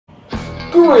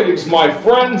Greetings, my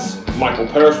friends. Michael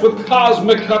Parrish with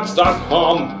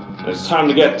CosmicCuts.com. And it's time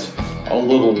to get a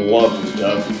little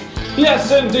lovey-dovey.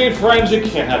 Yes, indeed, friends, you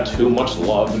can't have too much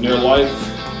love in your life.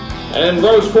 And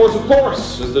rose quartz, of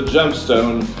course, is the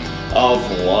gemstone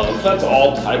of love. That's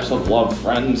all types of love,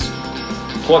 friends.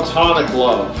 Platonic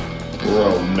love,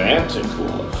 romantic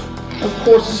love, of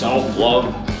course,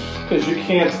 self-love, because you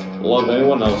can't love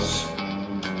anyone else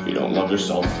if you don't love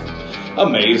yourself.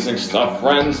 Amazing stuff,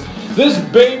 friends. This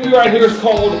baby right here is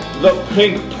called the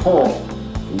Pink Pearl.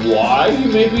 Why,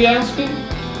 you may be asking?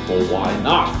 Well, why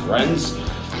not, friends?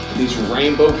 These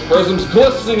rainbow prisms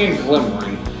glistening and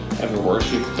glimmering everywhere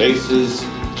she faces.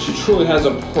 She truly has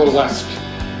a pearlesque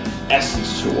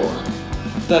essence to her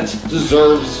that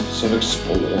deserves some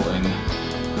exploring.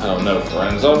 I don't know,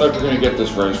 friends. I don't know if you're going to get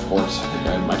this rose quartz. I think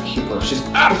I might keep her. She's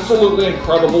absolutely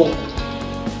incredible.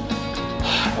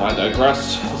 But I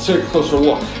digress. Let's take a closer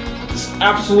look at this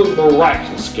absolute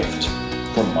miraculous gift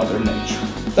from Mother Nature.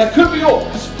 That could be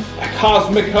yours at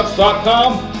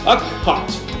CosmicCuts.com, a cut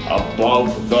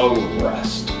above the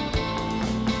rest.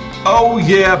 Oh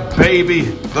yeah, baby,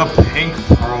 the pink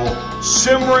pearl,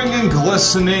 shimmering and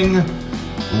glistening,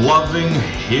 loving,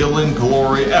 healing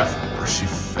glory everywhere she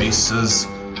faces.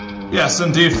 Yes,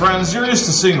 indeed, friends, you're used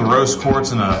to seeing rose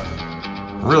quartz in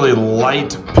a really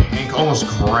light pink, almost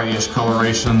grayish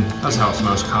coloration. That's how it's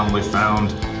most commonly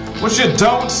found. What you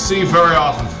don't see very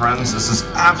often, friends, is this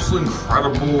absolutely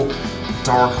incredible,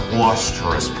 dark,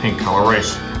 lustrous pink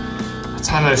coloration. That's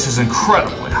how I know she's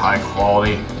incredibly high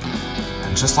quality.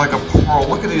 And just like a pearl,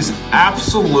 look at these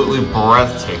absolutely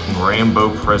breathtaking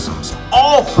rainbow prisms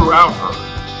all throughout her.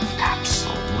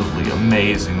 Absolutely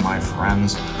amazing, my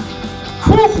friends.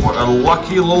 Whew, what a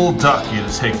lucky little ducky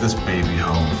to take this baby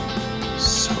home.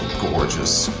 So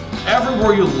gorgeous.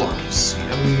 Everywhere you look, you see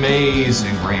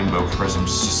amazing rainbow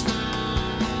prisms just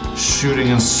shooting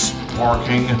and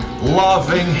sparking,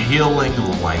 loving, healing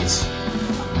light.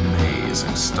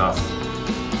 Amazing stuff.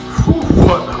 Whew,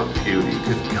 what a beauty,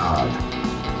 good God.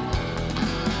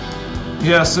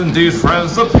 Yes, indeed,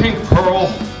 friends, the pink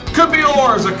pearl could be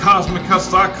yours at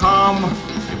CosmicCuts.com.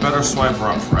 You better swipe her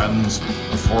up, friends,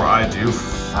 before I do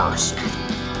first.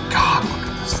 God, look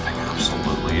at this thing,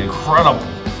 absolutely incredible.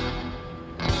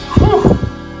 Whew.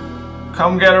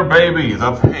 Come get her, baby,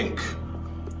 the pink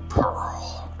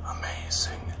pearl.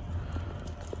 Amazing.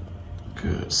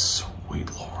 Good.